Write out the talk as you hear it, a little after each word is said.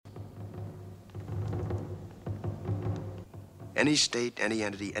Any state, any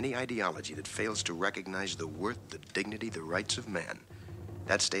entity, any ideology that fails to recognize the worth, the dignity, the rights of man,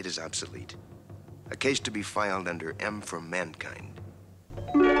 that state is obsolete. A case to be filed under M for Mankind.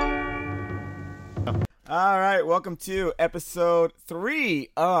 All right, welcome to episode 3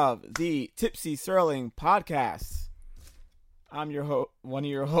 of the Tipsy Sterling podcast. I'm one of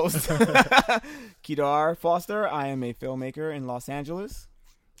your hosts, Kedar Foster. I am a filmmaker in Los Angeles.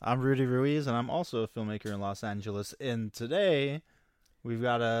 I'm Rudy Ruiz, and I'm also a filmmaker in Los Angeles. And today, we've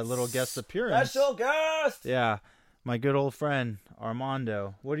got a little guest appearance. Special guest! Yeah, my good old friend,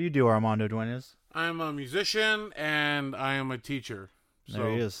 Armando. What do you do, Armando Duenas? I'm a musician, and I am a teacher.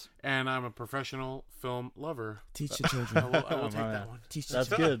 There he is. And I'm a professional film lover. Teach the children. I will take that one. That's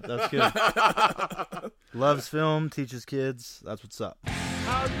good. That's good. Loves film, teaches kids. That's what's up.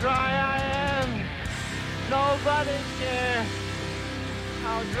 How dry I am. Nobody cares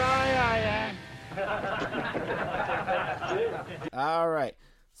how dry I am. All right.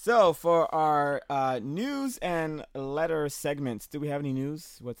 So for our news and letter segments, do we have any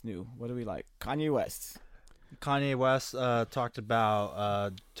news? What's new? What do we like? Kanye West. Kanye West talked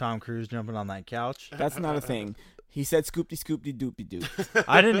about Tom Cruise jumping on that couch. That's not a thing. He said scoopty scoopty doopy doo.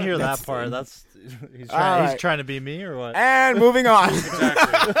 I didn't hear that part. He's trying to be me or what? And moving on.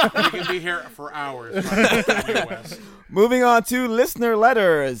 Exactly. We can be here for hours. Kanye West. Moving on to listener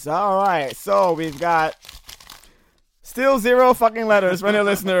letters. All right. So we've got still 0 fucking letters from the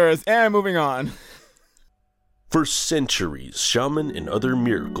listeners. And moving on. For centuries, shaman and other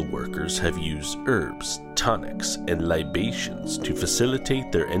miracle workers have used herbs, tonics, and libations to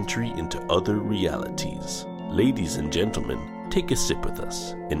facilitate their entry into other realities. Ladies and gentlemen, take a sip with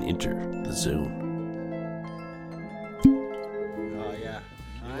us and enter the zone. Oh, yeah.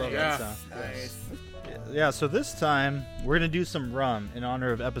 I love that sound. Nice. Yeah, so this time, we're going to do some rum in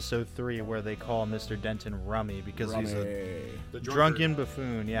honor of episode 3, where they call Mr. Denton Rummy because he's a drunken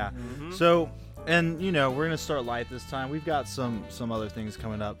buffoon, yeah. Mm-hmm. So, and, you know, we're going to start light this time. We've got some other things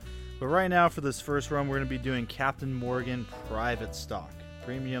coming up. But right now, for this first rum, we're going to be doing Captain Morgan Private Stock,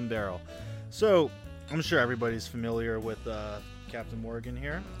 Premium Barrel. So, I'm sure everybody's familiar with Captain Morgan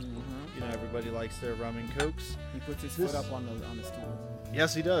here. Mm-hmm. You know, everybody likes their rum and cokes. He puts his foot up on the stool.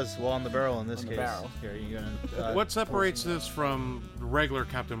 Yes, he does. Well, on the barrel in this On the case. barrel. Here, you gonna, What separates this from regular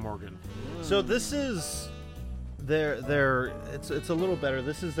Captain Morgan? So this is it's a little better.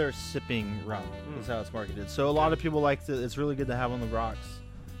 This is their sipping rum. Is how it's marketed. So a lot of people like to. It's really good to have on the rocks.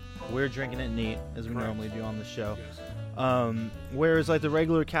 We're drinking it neat, as we normally do on the show. Yes. Whereas like the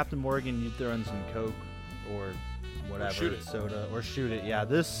regular Captain Morgan, you'd throw in some Coke or whatever, shoot it. soda, or shoot it. Yeah,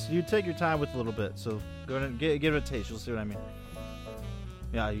 this you take your time with a little bit. So go ahead and give it a taste. You'll see what I mean.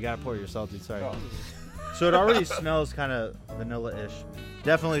 Yeah, you gotta pour it yourself, dude. Sorry. Oh. So it already smells kind of vanilla-ish.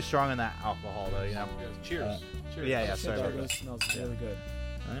 Definitely strong in that alcohol, though. You know. Yes. Cheers. Cheers. Yeah. Sorry about It that. smells really good.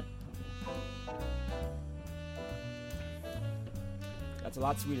 All right. That's a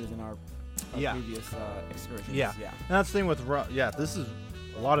lot sweeter than our Yeah. previous excursions. Yeah. And that's the thing with rum. Yeah, this is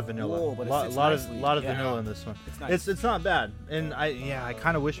a lot of vanilla. Whoa, but lot it's of nicely. vanilla in this one. It's nice. It's not bad. And I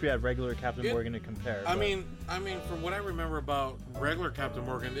kind of wish we had regular Captain Yeah. Morgan to compare. I but- mean, from what I remember about regular Captain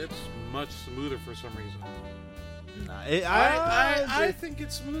Morgan, it's much smoother for some reason. Nah, I think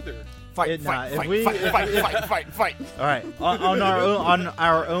it's smoother. Fight. All right, on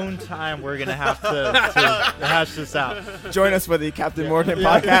our own time, we're gonna have to hash this out. Join us for the Captain Morgan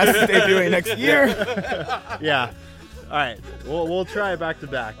podcast debuting next year. Yeah. All right, we'll try it back to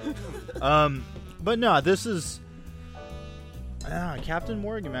back. But no, this is Captain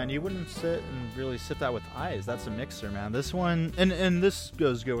Morgan, man. You wouldn't sit and really sip that with eyes. That's a mixer, man. This one, and this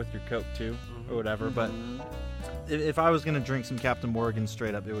goes good with your Coke too, or whatever. But if I was gonna drink some Captain Morgan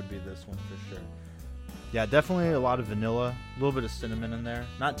straight up, it would be this one for sure. Yeah, definitely a lot of vanilla, a little bit of cinnamon in there.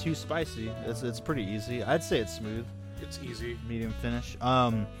 Not too spicy. It's pretty easy. I'd say it's smooth, It's easy. medium finish.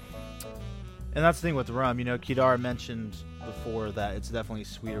 And that's the thing with rum. You know, Kedar mentioned before that it's definitely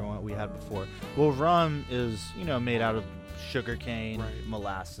sweeter than what we had before. Well, rum is, you know, made out of sugar cane, Right.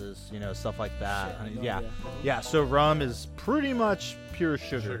 molasses, you know, stuff like that. Shit, no yeah. idea. Yeah, so rum is pretty much pure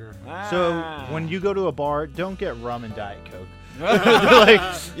sugar. Sugar. So when you go to a bar, don't get rum and Diet Coke.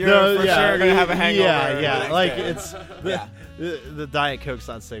 You're for sure gonna have a hangover. Yeah, the yeah. next Like day. it's Yeah. the Diet Coke's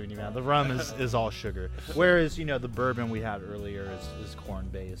not saving you, man. The rum is all sugar. Whereas, you know, the bourbon we had earlier is corn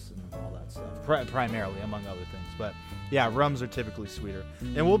based and all that stuff, primarily among other things. But yeah, rums are typically sweeter.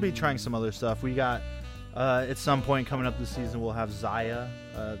 And we'll be trying some other stuff. We got at some point coming up this season, we'll have Zaya,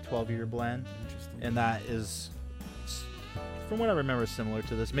 12-year blend, and that is, from what I remember, similar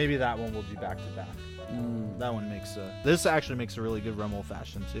to this. Maybe that one we'll do back to back. That one makes this actually makes a really good rum old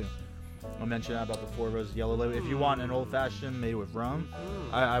fashioned too. I mentioned about the Four Roses Yellow Label. If you want an old fashioned made with rum,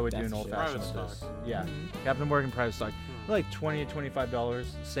 I would do That's an old shit. fashioned with Private this. stock. Yeah, Captain Morgan private stock, like $20 to $25,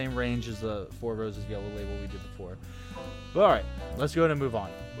 same range as the Four Roses Yellow Label we did before. But all right, let's go ahead and move on.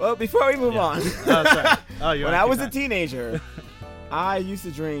 Well, before we move on, Sorry. Oh, you when wanna I keep was a going? teenager, I used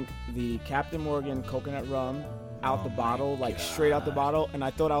to drink the Captain Morgan coconut rum out the bottle, like straight out the bottle, and I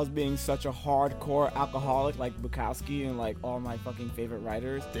thought I was being such a hardcore alcoholic, like Bukowski and like all my fucking favorite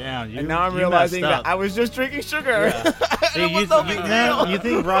writers. Damn, you. And now I'm you realizing messed that up. I was just drinking sugar. Hey, It was no big deal. you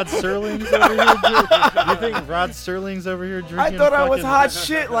think Rod Serling's over here? You think Rod Serling's over here drinking? I thought I was fucking hot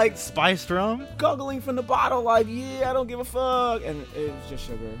shit, like spiced rum. guggling from the bottle, like, yeah, I don't give a fuck. And it was just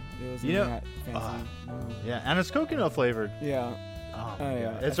sugar. It was You know- that fancy. Yeah, and it's coconut flavored. Yeah. Oh, Oh,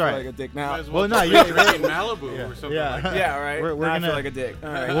 yeah. it's I feel right. like a dick Might now. as Well, no, try you're- drinking Malibu or something Yeah. like that. Yeah, right. We're Now I gonna- feel like a dick. All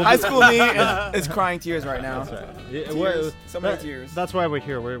right. We'll High be- school me is crying tears right now. That's right. Yeah, Tears. we're- So many that- tears. That's why we're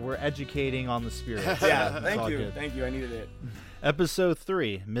here. We're educating on the spirit. Yeah, It's thank all you. good. Thank you. I needed it. Episode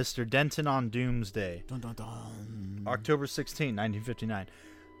 3, Mr. Denton on Doomsday, Dun, dun, dun. October 16, 1959.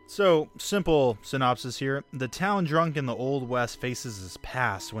 So, simple synopsis here. The town drunk in the Old West faces his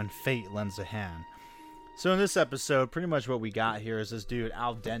past when fate lends a hand. So in this episode, pretty much what we got here is this dude,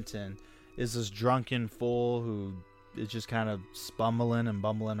 Al Denton, is this drunken fool who is just kind of spumbling and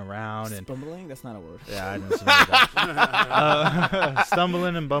bumbling around. And Spumbling? That's not a word. yeah, I didn't see that.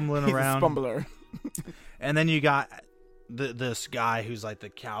 Stumbling and bumbling He's around. a spumbler. And then you got this guy who's like the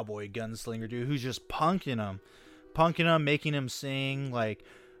cowboy gunslinger dude who's just punking him, making him sing like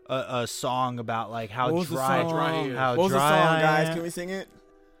a song about like how What was the dry, song? how What was the dry song, I guys? am. Can we sing it?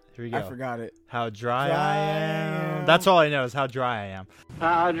 Here we go. I forgot it. How dry, Dry I I am. am. That's all I know is how dry I am.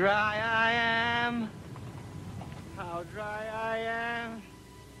 How dry I am. How dry I am.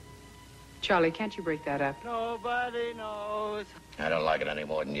 Charlie, can't you break that up? Nobody knows. I don't like it any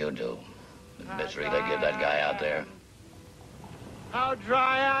more than you do. The misery they give that guy out there. How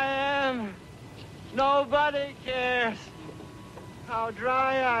dry I am. Nobody cares. How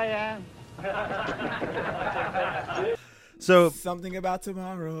dry I am. So Something about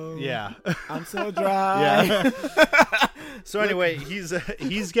tomorrow. yeah. I'm so dry. Yeah. So anyway, he's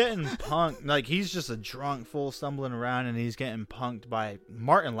getting punked. Like he's just a drunk fool stumbling around, and he's getting punked by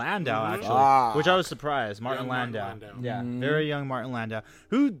Martin Landau actually, Ah. which I was surprised. Martin Young Martin Landau. Landau. Yeah, very young Martin Landau,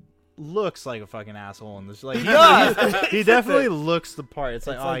 who looks like a fucking asshole in this. Like he does. he definitely looks the part. It's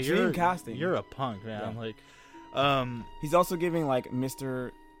like, It's oh, like you're dream casting. You're a punk, man. Yeah. Like, He's also giving like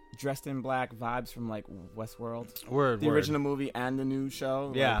Mr. Dressed in Black vibes from like Westworld, word. the original movie and the new show.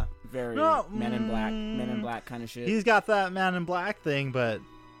 Like, Yeah. very No, Men in Black kind of shit. He's got that Man in Black thing, but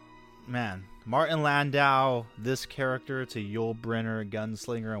man, Martin Landau, this character to Yul Brynner,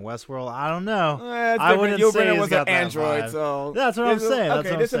 gunslinger in Westworld, I don't know. It's I different. wouldn't Yul say Brynner he's was got an that android, vibe. so That's what I'm there's a- saying, that's Okay,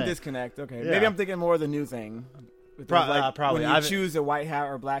 what I'm there's some saying. disconnect. Okay, Yeah. maybe I'm thinking more of the new thing. With the, Probably. when I you haven't- choose a white hat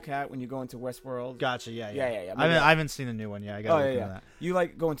or black hat when you go into Westworld. Gotcha. Yeah. Yeah. I haven't seen the new one yet. I got Oh to yeah, look yeah. into that. You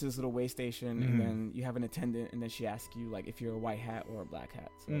like go into this little way station Mhm. and then you have an attendant and then she asks you like if you're a white hat or a black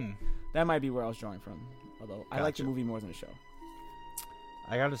hat. So Mm. that might be where I was drawing from. Although I like the Gotcha. movie more than the show.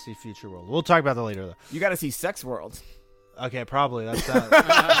 I got to see Future World. We'll talk about that later, though. You got to see Sex World. Okay, probably. That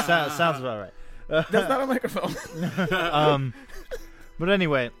sounds about right. That's not a microphone. But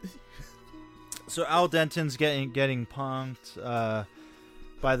anyway, so Al Denton's getting punked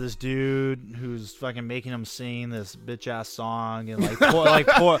by this dude who's fucking making him sing this bitch ass song and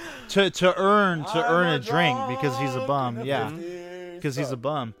to earn a drink because he's a bum. Yeah, because he's a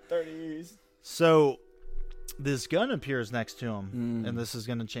bum. 30s. So this gun appears next to him, and this is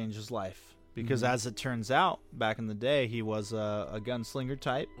going to change his life because, as it turns out, back in the day, he was a gunslinger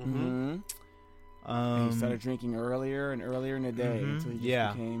type. Mm-hmm. And he started drinking earlier and earlier in the day until he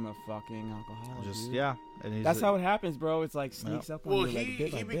just became a fucking alcoholic. Dude. And he's That's how it happens, bro. It's like sneaks up on Well, you like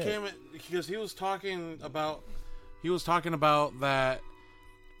bit by he bit. became it because he was talking about that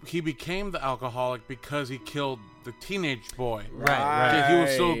he became the alcoholic because he killed the teenage boy. right. He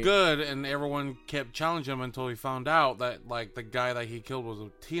was so good, and everyone kept challenging him until he found out that like the guy that he killed was a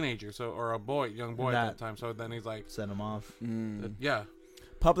teenager, or young boy at that time. So then he's like, Send him off. yeah.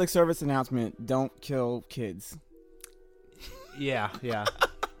 Public service announcement: don't kill kids. Yeah. Had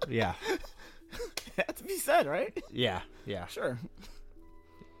to be said, right? Yeah. Sure.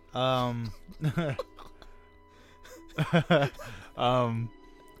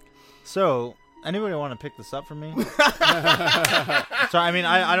 So anybody want to pick this up for me? So I mean,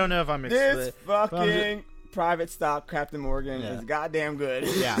 I don't know if I'm This fucking private stock Captain Morgan is goddamn good.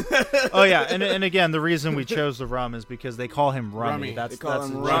 Yeah. Oh yeah, and again, the reason we chose the rum is because they call him Rummy. They call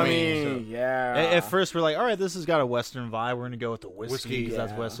him Rummy. So Yeah. at first, we're like, all right, this has got a Western vibe. We're gonna go with the whiskey because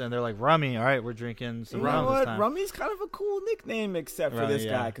that's Western. And they're like Rummy. All right, we're drinking some rum this time. Rummy's kind of a cool nickname, except for this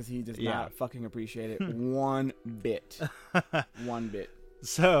guy, because he does not fucking appreciate it one bit. One bit.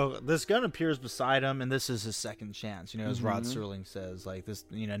 So this gun appears beside him, and this is his second chance. As Rod Serling says, like this.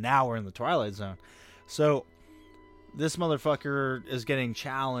 Now we're in the Twilight Zone. So this motherfucker is getting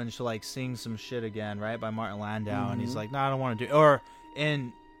challenged to like sing some shit again, right, by Martin Landau, and he's like, "No, I don't want to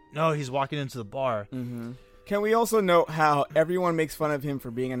do." No, he's walking into the bar. Mm-hmm. Can we also note how everyone makes fun of him for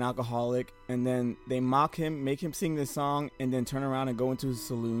being an alcoholic, and then they mock him, make him sing this song, and then turn around and go into his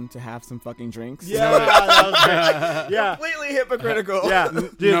saloon to have some fucking drinks? Yeah, that was great. Yeah, completely hypocritical. Yeah,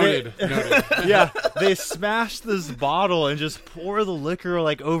 dude, noted. Yeah, they smashed this bottle and just pour the liquor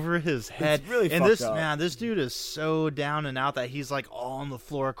like over his head. It's really and fucked up. This dude is so down and out that he's like all on the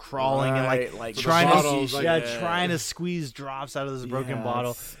floor crawling and like trying trying to squeeze drops out of this broken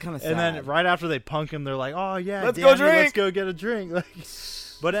bottle. Kind of sad. And then right after they punk him, they're like, "Oh yeah, let's Danny, go drink. Let's go get a drink." Like,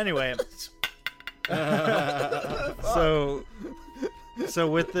 but anyway, so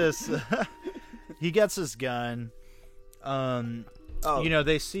with this, he gets his gun.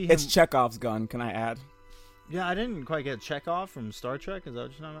 They see him. It's Chekhov's gun. Can I add? Yeah, I didn't quite get Chekhov from Star Trek. Is that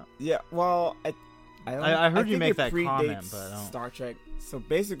what you're talking about? Yeah. Well, I heard you make that predates comment, but I don't. Star Trek. So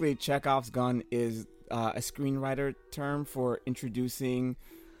basically, Chekhov's gun is a screenwriter term for introducing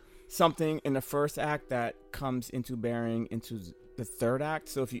something in the first act that comes into bearing into the third act.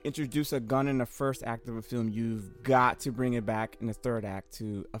 So if you introduce a gun in the first act of a film, you've got to bring it back in the third act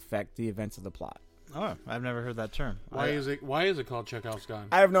to affect the events of the plot. Oh, I've never heard that term. Why is it called Chekhov's gun?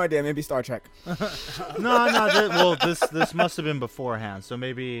 I have no idea. Maybe Star Trek. No. This must have been beforehand. So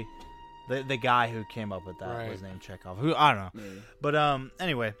maybe the guy who came up with that was named Chekhov. Who I don't know. Maybe. But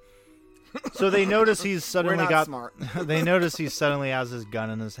anyway. So they notice he's suddenly smart. They notice he suddenly has his gun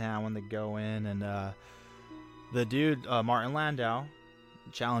in his hand when they go in, and the dude Martin Landau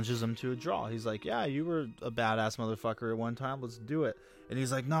challenges him to a draw. He's like, "Yeah, you were a badass motherfucker at one time. Let's do it." And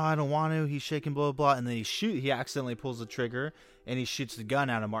he's like, "No, I don't want to." He's shaking, blah blah blah, and then he accidentally pulls the trigger and he shoots the gun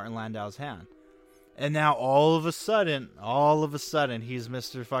out of Martin Landau's hand. And now all of a sudden, he's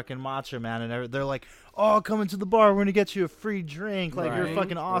Mr. fucking Macho Man, and they're like, "Oh, come into the bar. We're gonna get you a free drink. Like you're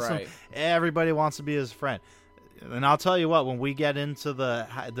fucking awesome." Right. Everybody wants to be his friend. And I'll tell you what, when we get into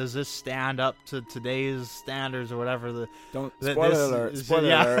does this stand up to today's standards or whatever? Spoiler alert!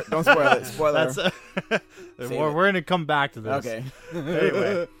 Don't spoil it. Spoiler. We're gonna come back to this. Okay.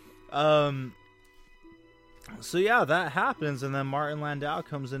 Anyway, so yeah, that happens, and then Martin Landau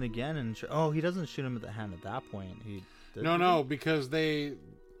comes in again, and he doesn't shoot him at the hand at that point. No, because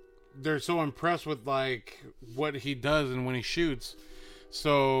they're so impressed with like what he does and when he shoots.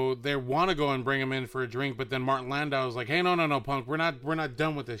 So they want to go and bring him in for a drink, but then Martin Landau is like, "Hey, no, punk, we're not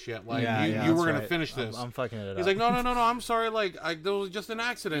done with this yet. Like, you were gonna finish this." I'm fucking it up. He's like, "No, I'm sorry. Like, there was just an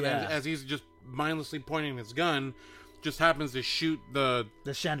accident." Yeah. As he's just mindlessly pointing his gun, just happens to shoot the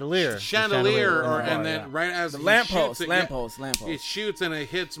chandelier, and then right as the he lamppost, shoots it, it shoots and it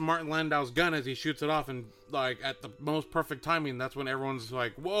hits Martin Landau's gun as he shoots it off, and like at the most perfect timing, that's when everyone's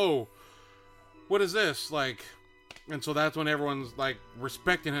like, "Whoa, what is this?" Like. And so that's when everyone's like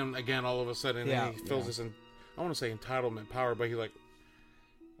respecting him again all of a sudden. And he feels this, I want to say entitlement power, but he's like,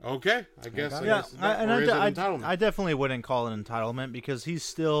 okay, I guess. I definitely wouldn't call it entitlement because he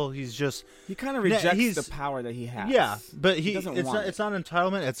kind of rejects the power that he has. Yeah, but it's not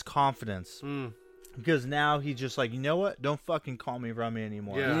entitlement, it's confidence. Because now he's just like, you know what? Don't fucking call me Rummy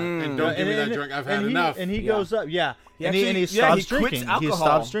anymore. Yeah, and don't give me that drink. I've had enough. And he goes up, and he stops drinking. He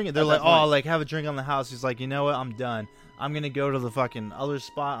stops drinking. They're like, oh, like have a drink on the house. He's like, you know what? I'm done. I'm gonna go to the fucking other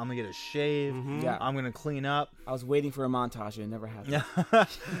spot. I'm gonna get a shave. Yeah, I'm gonna clean up. I was waiting for a montage. It never happened.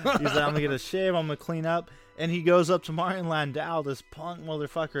 He's like, I'm gonna get a shave. I'm gonna clean up. And he goes up to Martin Landau, this punk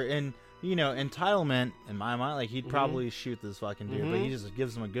motherfucker, and. Entitlement, in my mind, like, he'd probably shoot this fucking dude, but he just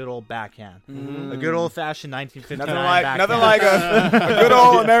gives him a good old backhand. A good old-fashioned 1959 backhand. Nothing like a good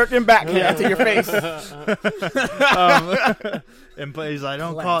old American backhand to your face. And he's like,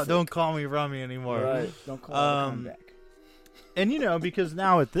 don't call me Rummy anymore. Right. Don't call me back. And, because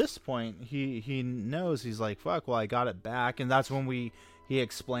now at this point, he knows, he's like, fuck, well, I got it back. And that's when he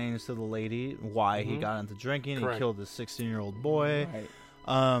explains to the lady why he got into drinking. Correct. He killed this 16-year-old boy. Right.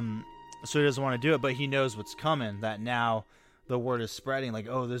 So he doesn't want to do it, but he knows what's coming, that now the word is spreading, like,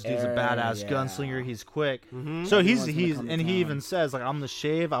 oh, this dude's a badass gunslinger, he's quick. So he even says, like, I'm the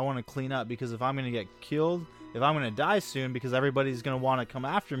shave, I want to clean up, because if I'm going to get killed if I'm gonna die soon because everybody's gonna want to come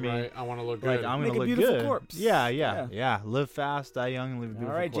after me, Right, I want to look like good. I'm Make gonna a look beautiful good. corpse. Yeah. Live fast, die young, and leave a All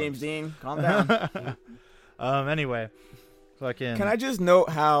beautiful right, corpse. James Dean, calm down. Anyway, fucking. Can I just note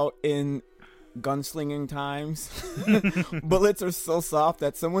how in gunslinging times, bullets are so soft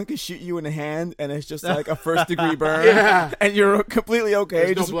that someone can shoot you in the hand and it's just like a first-degree burn, Yeah. and you're completely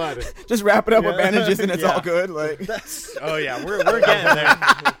okay. There's no Just, blood. just wrap it up with bandages and it's Yeah. all good. Like Oh yeah, we're getting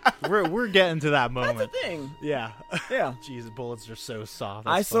there. we're getting to that moment. that's the thing. Yeah. Yeah. Jeez, bullets are so soft.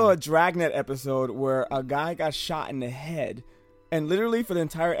 I That's saw funny. a Dragnet episode where a guy got shot in the head, and literally for the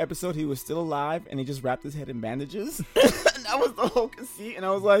entire episode he was still alive, and he just wrapped his head in bandages. And that was the whole conceit, and I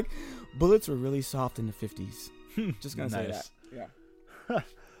was like, bullets were really soft in the 50s. Just gonna say that. Nice.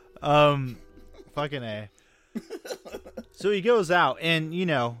 Yeah. Fucking A. So he goes out, and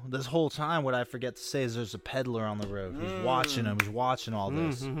this whole time, what I forget to say is there's a peddler on the road who's watching him. He's watching all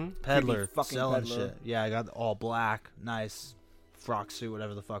this. Peddler Creepy fucking selling peddler. shit. Yeah, I got all black, nice frock suit,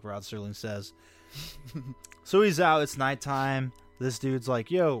 whatever the fuck Rod Serling says. So he's out. It's nighttime. This dude's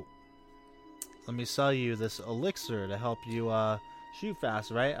like, "Yo, let me sell you this elixir to help you shoot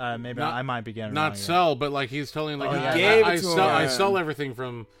faster, right? Maybe Not- I might be getting it Not wrong here. sell, but like he's telling like Oh, yeah. I, Gave I it to sell him. I sell everything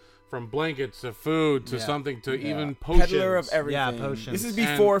from blankets to food to Yeah. something to even potions. Peddler of everything. Yeah, potions. This is And-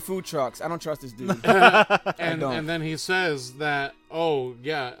 before food trucks. I don't trust this dude. and don't. and then he says that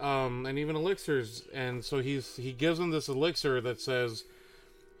and even elixirs, and so he gives him this elixir that says,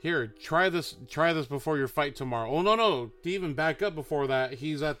 here, try this before your fight tomorrow. Oh no, to even back up before that,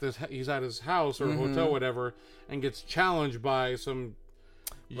 he's at his house or hotel, whatever, and gets challenged by some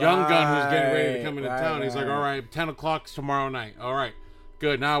young gun who's getting ready to come into town. He's like, all right, 10 o'clock tomorrow night. All right,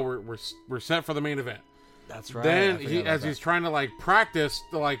 good. Now we're set for the main event. That's right. Then I forgot about that. he's trying to practice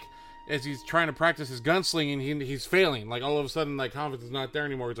as he's trying to practice his gunslinging, he's failing. Like all of a sudden, confidence is not there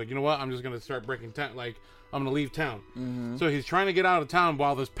anymore. He's like, you know what? I'm just gonna start breaking town. I'm gonna leave town. So he's trying to get out of town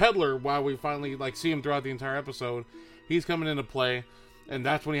while this peddler, while we finally see him throughout the entire episode, he's coming into play, and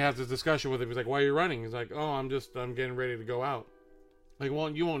that's when he has this discussion with him. He's like, "Why are you running?" He's like, "Oh, I'm getting ready to go out." Like, well,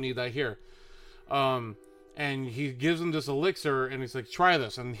 you won't need that here. And he gives him this elixir, and he's like, "Try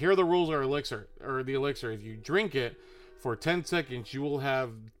this." And here the rules are the elixir. If you drink it for 10 seconds, you will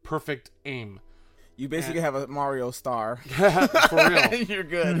have perfect aim. You basically have a Mario star. For real. You're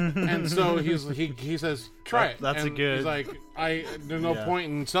good. And so he says, "Try it." That's a and good- He's like, there's no Yeah.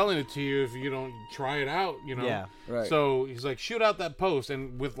 point in selling it to you if you don't try it out, Yeah. Right. So he's like, shoot out that post,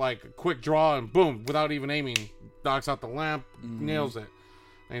 and with a quick draw and boom, without even aiming, knocks out the lamp, nails it.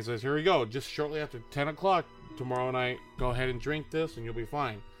 And he says, "Here we go. Just shortly after 10 o'clock tomorrow night, go ahead and drink this, and you'll be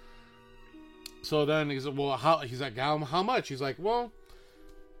fine." So then he's like, "Well, how much?" He's like, "Well,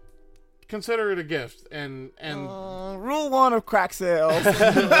 consider it a gift." And Rule 1 of crack sales.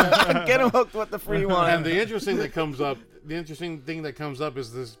 Get them hooked with the free one. And the interesting thing that comes up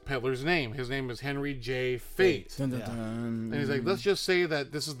is this peddler's name. His name is Henry J. Fate. Dun, dun, dun. And he's like, let's just say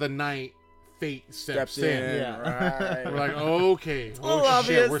that this is the night Fate steps in. Yeah. We're like, okay, little oh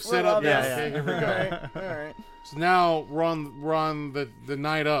obvious, shit, we're set little up now. obvious. Okay, here we go. All right. So now we're on the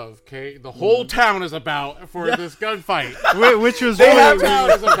night of. Okay, the whole town is about for this gunfight. Which was They The have whole town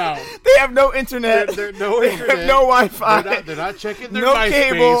is about. They have no internet. They're no They internet. have no Wi-Fi. They're not checking their No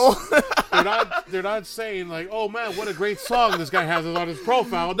MySpace. cable. They're not saying like, "Oh man, what a great song this guy has on his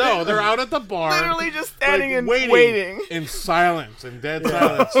profile." No, they're out at the bar, Literally just standing and waiting waiting. in silence, in dead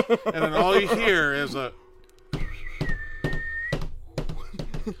silence, and then all you hear is a.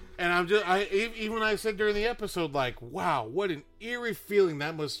 And even I said during the episode, like, wow, what an eerie feeling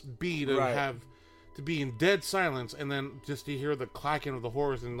that must be to Right. have to be in dead silence, and then just to hear the clacking of the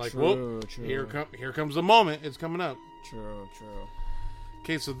horse, and like, True, whoop, true. here comes the moment, it's coming up. True.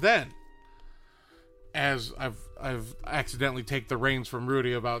 Okay, so then, as I've accidentally take the reins from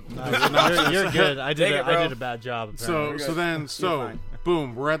Rudy about the synopsis. You're good. I Take did it, bro. I did a bad job. Apparently. fine.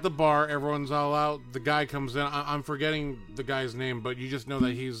 Boom, we're at the bar, everyone's all out, the guy comes in, I'm forgetting the guy's name, but you just know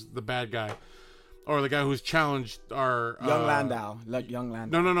that he's the bad guy, or the guy who's challenged our Young Landau. Like Young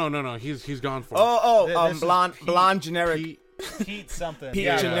Landau. no, he's gone for it. This is blonde generic. Pete something.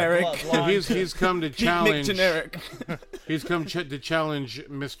 Pete generic. He's come to Pete challenge generic. he's come to challenge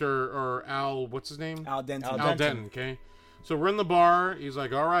Mr. or Al, what's his name? Al Denton. Al Denton, okay? So we're in the bar. He's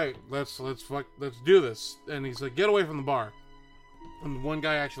like, "All right, let's do this." And he's like, "Get away from the bar." And one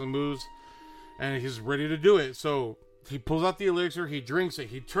guy actually moves, and he's ready to do it. So he pulls out the elixir, he drinks it,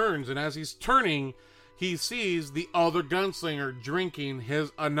 he turns, and as he's turning, he sees the other gunslinger drinking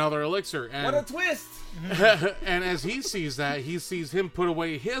another elixir. And, What a twist! and as he sees that, he sees him put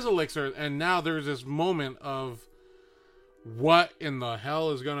away his elixir, and now there's this moment of what in the hell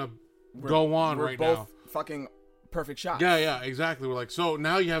is gonna go on We're right both now. fucking perfect shots. Yeah, exactly. We're like, so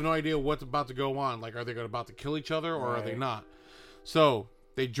now you have no idea what's about to go on. Like, are they about to kill each other or are they Right. not? So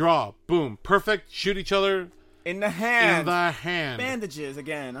they draw, boom, perfect, shoot each other In the hand. in the hand. Bandages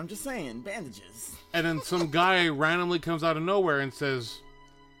again. I'm just saying, bandages. And then some guy randomly comes out of nowhere and says,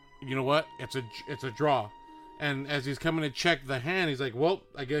 you know what? It's a draw. And as he's coming to check the hand, he's like, well,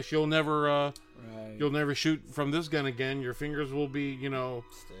 I guess you'll never shoot from this gun again. Your fingers will be,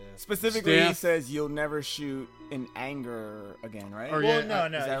 Specifically, he Stiff. says you'll never shoot in anger again, right? Or Well, yeah,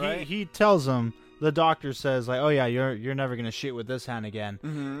 no. is that right? He tells him, the doctor says, like, oh yeah, you're never gonna shoot with this hand again.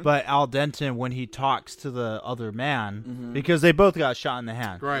 Mm-hmm. But Al Denton, when he talks to the other man, because they both got shot in the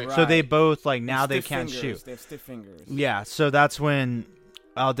hand, Right. So they Right. both like now they Stiff can't fingers. shoot. They have stiff fingers. Yeah, so that's when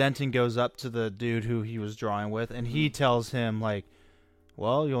Al Denton goes up to the dude who he was drawing with, and he tells him like,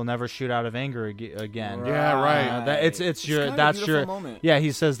 "Well, you'll never shoot out of anger again." Yeah, right. It's your kind of a that's beautiful your moment. yeah.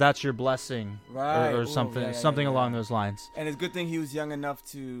 He says that's your blessing, Right. or Ooh, something yeah, something yeah. along those lines. And it's a good thing he was young enough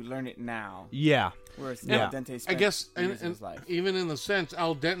to learn it now. Yeah, Whereas Yeah. Al Dente I spent guess, years of and his life. even in the sense,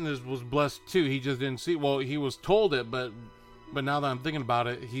 Al Denton was blessed too. He just didn't see. Well, he was told it, but now that I'm thinking about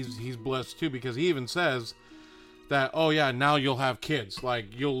it, he's blessed too because he even says that, oh yeah, now you'll have kids, like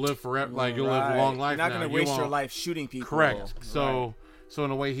you'll live forever, like you'll live a long life. You're not now. going to You waste your won't- life shooting people. Correct. So. Right. So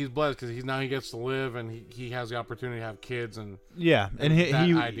in a way, he's blessed because he gets to live and he has the opportunity to have kids and yeah, and that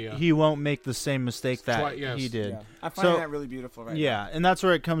he idea. he won't make the same mistake that Yes. he did. Yeah. I find So- that really beautiful right now. Yeah, and that's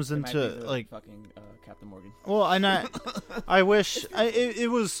where it comes It might be into the like fucking Captain Morgan. well, and I wish it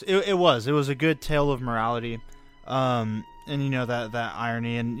was a good tale of morality, and you know that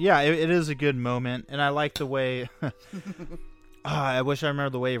irony, and yeah, it is a good moment, and I like the way. I wish I remember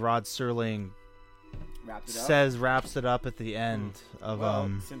the way Rod Serling wraps it up at the end of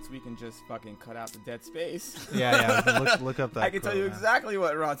Well, since we can just fucking cut out the dead space. yeah look up that I can tell you quote, man. exactly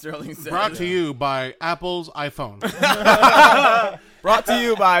what Rod Serling said. brought to you by Apple's iPhone. Brought to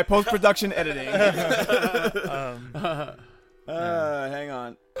you by post-production editing. Hang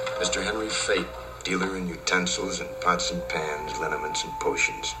on. Mr. Henry Fate, dealer in utensils and pots and pans, liniments and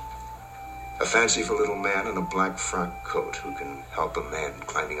potions. A fanciful little man in a black frock coat who can help a man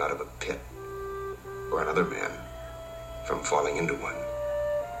climbing out of a pit, or another man from falling into one.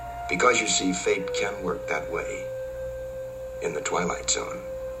 Because you see, fate can work that way in the Twilight Zone.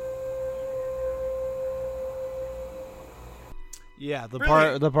 Yeah, the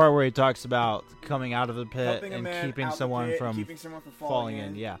Brilliant. part where he talks about coming out of the pit Helping a and man keeping out the someone pit, from keeping someone from falling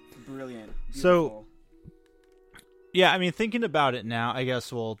in. Yeah. Brilliant. So- Beautiful. Yeah, I mean, thinking about it now, I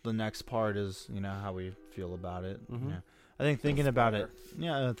guess. Well, the next part is how we feel about it. Yeah. I think thinking about it.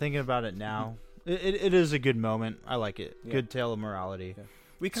 Yeah, thinking about it now, it is a good moment. I like it. Yeah. Good tale of morality. Yeah.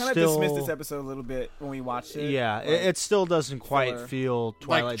 We kind of Still- dismissed this episode a little bit when we watched it. Yeah, Like, it still doesn't quite filler. feel Like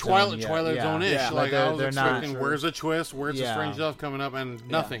Twilight Twilight yet. Zone-ish. Yeah, Like they're, I was they're expecting, not where's the twist? Where's the Yeah. strange stuff coming up? And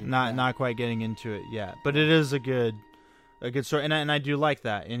nothing. not quite getting into it yet. But it is a good story, and I do like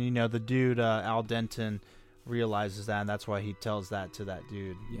that. And the dude Al Denton realizes that, and that's why he tells that to that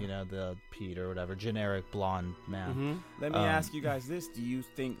dude. The Pete or whatever, generic blonde man. Let me ask you guys this: do you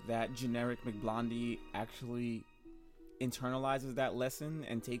think that generic McBlondie actually internalizes that lesson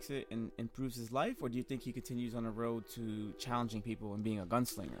and takes it and improves his life, or do you think he continues on the road to challenging people and being a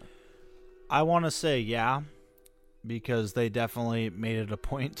gunslinger? I want to say yeah, because they definitely made it a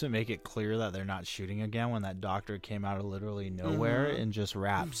point to make it clear that they're not shooting again when that doctor came out of literally nowhere and just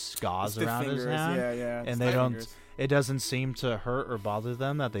wrapped scars Stiff around his fingers, hand. yeah. And Stiff they don't. fingers. It doesn't seem to hurt or bother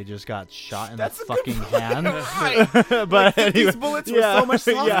them that they just got shot in That's the a good fucking point. hand. Right. But Like, anyway, these bullets were so much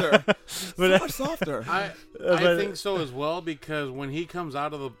softer. So much softer. I but- think so as well because when he comes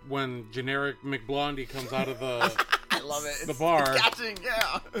out of when generic McBlondie comes out of the I love it. the bar, Catching,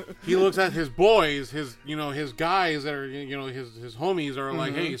 yeah. he looks at his boys, his guys that are his homies are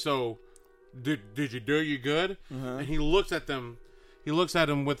like, hey, so did you do you good? And he looks at them. He looks at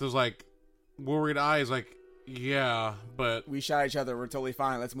him with his like worried eyes, like, yeah, but We shot each other. We're totally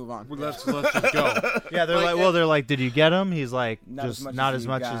fine. Let's move on. let's just go. Yeah, they're Like, like, they're like, did you get him? He's like, Not as just much not as as you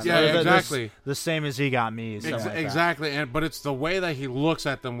much got as me. Yeah, the- exactly. the same as he got me. something like that. Exactly, but it's the way that he looks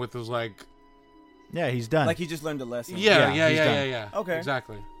at them with his like, Yeah, he's done. Like he just learned a lesson. Yeah, he's done. yeah. Okay.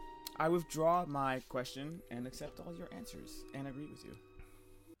 Exactly. I withdraw my question and accept all your answers and agree with you.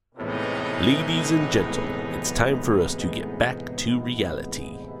 Ladies and gentlemen, it's time for us to get back to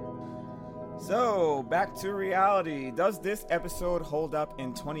reality. So, back to reality. Does this episode hold up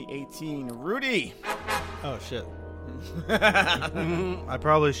in 2018? Rudy! Oh shit. I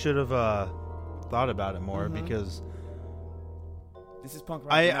probably should have thought about it more because This is punk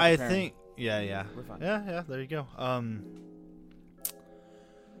rock. we're not I preparing. think yeah. We're fine. Yeah, there you go.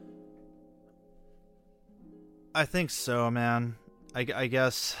 I think so, man. I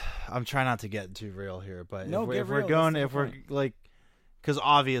guess I'm trying not to get too real here, but No, if we're like, because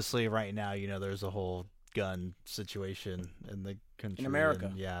obviously right now, there's a whole gun situation in the country in America.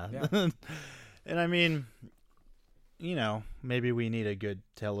 and, yeah. And I mean, maybe we need a good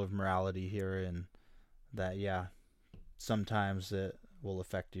tale of morality here, and that sometimes it will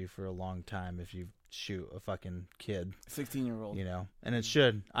affect you for a long time if you shoot a fucking kid, 16-year-old. And it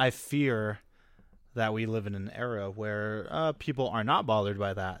should. I fear that we live in an era where people are not bothered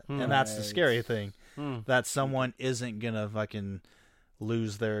by that, and that's the scary thing. That someone isn't gonna fucking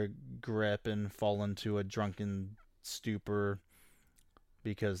lose their grip and fall into a drunken stupor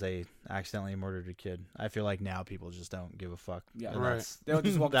because they accidentally murdered a kid. I feel like now people just don't give a fuck. Yeah, And right. They'll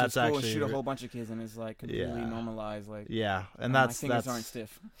just walk to school and shoot a actually- whole bunch of kids, and it's like completely normalized. Like, Yeah, and my that's fingers aren't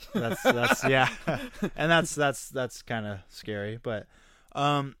stiff. that's yeah, and that's kind of scary. But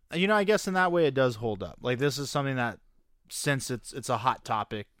I guess in that way it does hold up. Like, this is something that, since it's a hot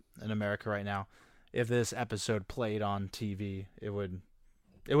topic in America right now, if this episode played on TV, it would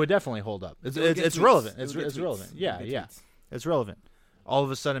definitely hold up. It's relevant. It's relevant. Yeah. It's relevant. All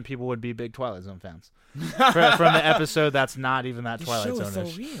of a sudden, people would be big Twilight Zone fans from the episode that's not even that Twilight Zone. Zone.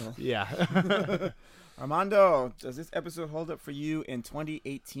 So real. Yeah. Armando, does this episode hold up for you in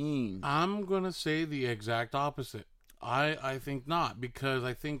 2018? I'm gonna say the exact opposite. I think not, because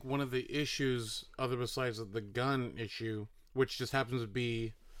I think one of the issues, other besides the gun issue, which just happens to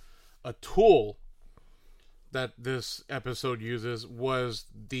be a tool that this episode uses, was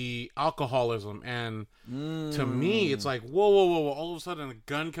the alcoholism. And to me, it's like, whoa, all of a sudden a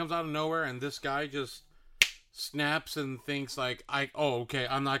gun comes out of nowhere and this guy just snaps and thinks like, okay,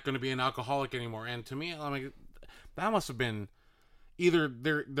 I'm not going to be an alcoholic anymore. And to me, I'm like, that must have been either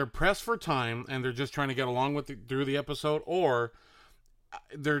they're pressed for time and they're just trying to get along with through the episode, or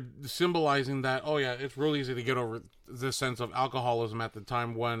they're symbolizing that, oh yeah, it's really easy to get over this sense of alcoholism at the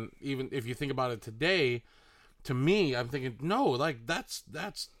time, when even if you think about it today, to me, I'm thinking, no, like that's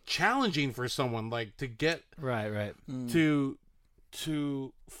challenging for someone, like, to get right. to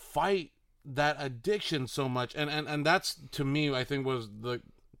fight that addiction so much, and that's, to me, I think was the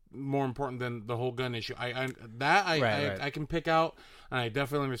more important than the whole gun issue. I can pick out, and I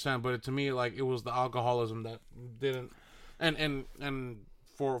definitely understand, but to me, like, it was the alcoholism that didn't, and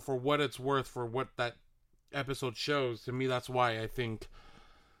for what it's worth, for what that episode shows, to me, that's why I think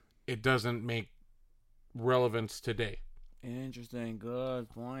it doesn't make relevance today. Interesting. Good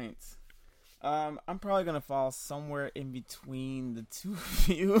points. I'm probably gonna fall somewhere in between the two of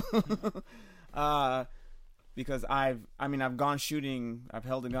you. Because I've gone shooting, I've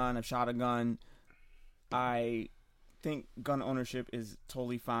held a gun, I've shot a gun. I think gun ownership is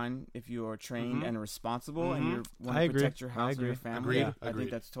totally fine if you are trained and responsible and you want to protect your house and your family. Agreed. I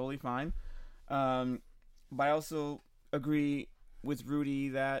think that's totally fine. But I also agree with Rudy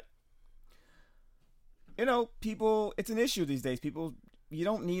that, people, it's an issue these days. People, you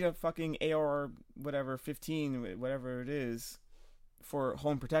don't need a fucking AR, 15, whatever it is, for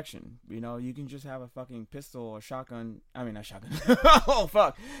home protection. You can just have a fucking pistol or shotgun. I mean, not shotgun. Oh,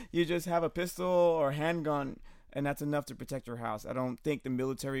 fuck. You just have a pistol or handgun, and that's enough to protect your house. I don't think the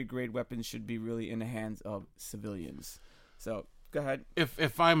military-grade weapons should be really in the hands of civilians. So, go ahead.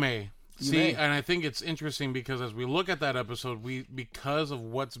 If I may. You may. And I think it's interesting because as we look at that episode, because of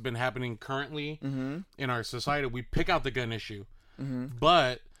what's been happening currently in our society, we pick out the gun issue.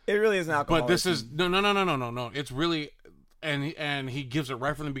 But it really is an alcoholism. But this is no. It's really, and he gives it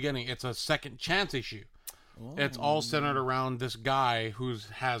right from the beginning. It's a second chance issue. Oh. It's all centered around this guy who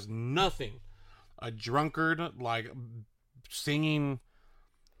has nothing, a drunkard, like singing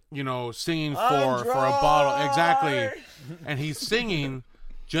for a bottle, exactly, and he's singing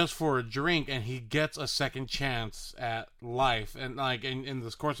just for a drink, and he gets a second chance at life. And like in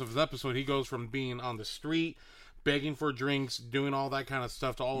this course of his episode, he goes from being on the street, begging for drinks, doing all that kind of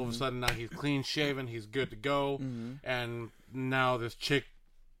stuff, to all of a sudden now he's clean shaven, he's good to go, and now this chick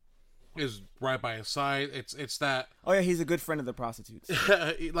is right by his side. It's that. Oh yeah, he's a good friend of the prostitutes.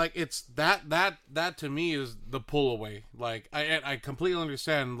 Like, it's that to me is the pull away. Like, I completely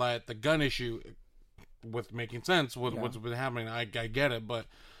understand like the gun issue with making sense with what's been happening. I get it, but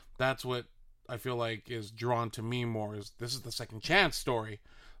that's what I feel like is drawn to me more, is this is the second chance story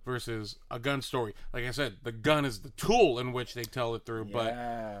versus a gun story. Like I said, the gun is the tool in which they tell it through, but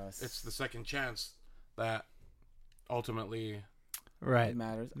it's the second chance that ultimately Right.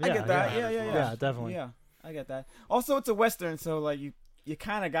 matters. Yeah, I get that. yeah. Yeah, Definitely. Yeah, I get that. Also, it's a Western, so like you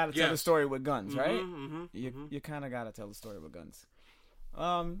kind of got to tell the story with guns, right? You kind of got to tell the story with guns.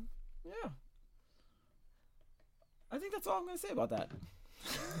 Yeah. I think that's all I'm going to say about that.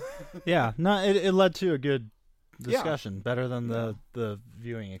 Yeah, no, it led to a good discussion. Better than the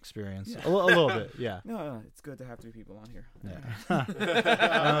viewing experience. A little bit, yeah. No, it's good to have 3 people on here.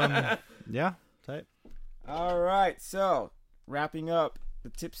 Yeah. Yeah, tight. All right, so wrapping up the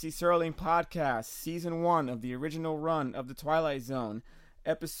Tipsy Serling podcast, season 1 of the original run of The Twilight Zone,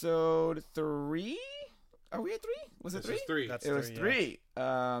 episode 3. Are we at 3? Was it 3? This is 3. That's It was 3.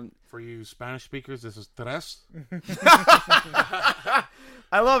 For you Spanish speakers, this is tres.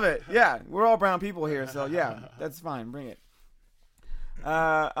 I love it. Yeah, we're all brown people here, so yeah, that's fine. Bring it.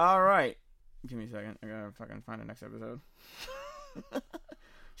 All right. Give me a second. I gotta fucking find the next episode.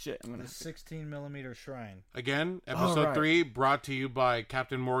 Shit, I'm gonna. The 16mm shrine. Again, episode right. 3 brought to you by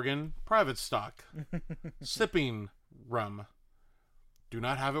Captain Morgan Private Stock. Sipping rum. Do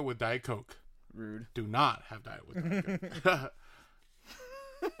not have it with Diet Coke. Rude. Do not have Diet with Diet Coke.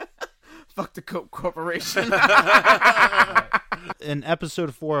 Fuck the Coke Corporation. In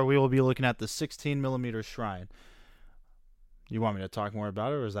episode 4, we will be looking at the 16mm shrine. You want me to talk more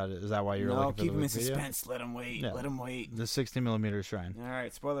about it, or is that why you're No, looking for keep the him in video? suspense. Let him wait. Yeah. Let him wait. The 16mm shrine. All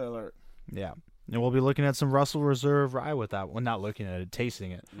right, spoiler alert. Yeah. And we'll be looking at some Russell Reserve rye with that. Well, not looking at it,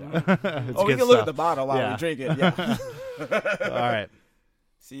 tasting it. Yeah. It's Oh, we good can look at stuff. the bottle while Yeah. we drink it. Yeah. All right.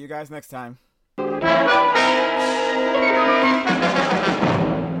 See you guys next time.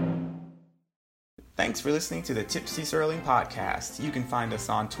 Thanks for listening to the Tipsy Serling podcast. You can find us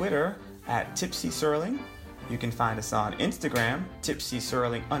on Twitter at Tipsy Serling. You can find us on Instagram,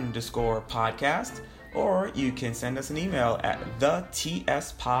 tipsyserling_podcast, or you can send us an email at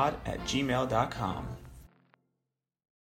thetspod@gmail.com.